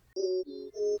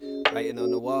Writing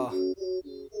on the wall,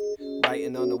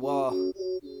 writing on the wall,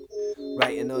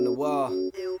 writing on the wall,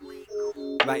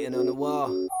 writing on the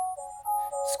wall.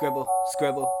 Scribble,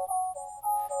 scribble,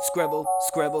 scribble,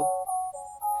 scribble,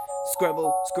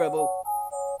 scribble, scribble,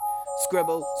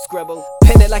 scribble, scribble.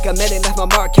 Pen it like I meant it, left my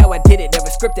mark how I did it.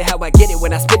 Never scripted how I get it,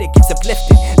 when I spit it gets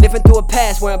uplifted. Living through a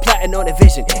past where I'm plotting on a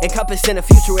vision, encompassing a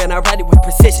future and I write it with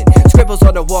precision. Scribbles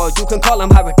on the wall, you can call them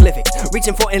hieroglyphics.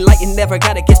 Reaching for enlightened, never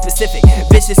gotta get specific.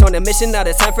 Vicious on a mission, not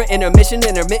a time for intermission.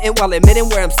 Intermittent while admitting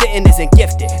where I'm sitting isn't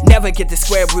gifted. Never get the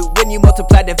square root when you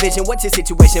multiply division. What's your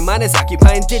situation? Mine is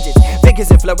occupying digits.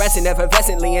 Figures and fluorescent,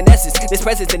 effervescently in essence. This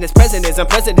presence in this present is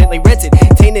unprecedentedly rented.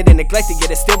 Tainted and neglected,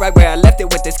 yet it's still right where I left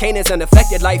it. With this cane is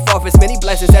unaffected. Life offers many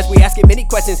blessings as we ask it many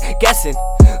questions. Guessing,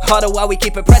 all the while we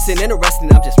keep it pressing.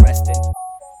 Interesting, I'm just resting.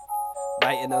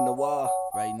 Writing on the wall,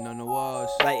 Writing on the walls,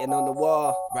 writing on the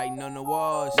wall, writing on the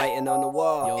walls, writing on the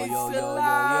wall. yo, yo, yo, yo, yo.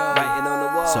 Writing on the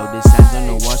wall. So the signs on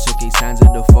the wall, showcase signs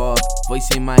of the fall. Voice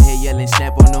in my head yelling,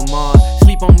 snap on them all.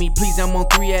 Sleep on me, please, I'm on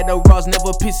 3 at the Raws.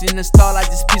 Never piss in the stall, I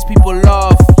just piss people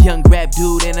off. Young rap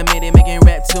dude, animated, making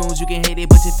rap tunes. You can hate it,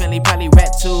 but your family probably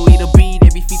rap too. Eat a beat,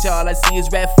 every feature, all I see is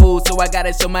rap food. So I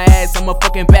gotta show my ass, I'm a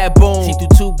fucking baboon. See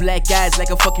through 2 black eyes like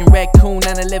a fucking raccoon.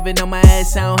 9/11 on my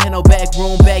ass, I don't have no back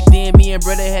room. Back then, me and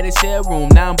brother had a share room.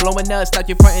 Now I'm blowing up, stop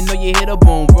your front and know you hit a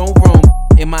boom, vroom, vroom.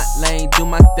 In my lane, do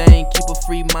my thing, keep a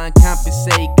free mind,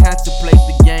 compensate, contemplate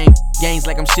the game. Gains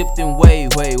like I'm shifting way,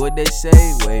 what they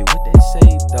say, what they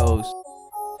say, those.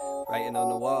 Writing on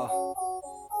the wall,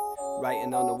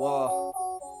 writing on the wall,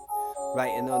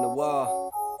 writing on the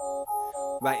wall,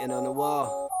 writing on the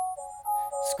wall.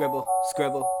 Scribble,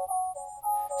 scribble,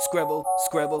 scribble,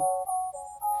 scribble,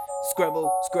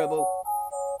 scribble, scribble,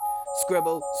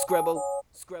 scribble, scribble,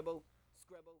 scribble.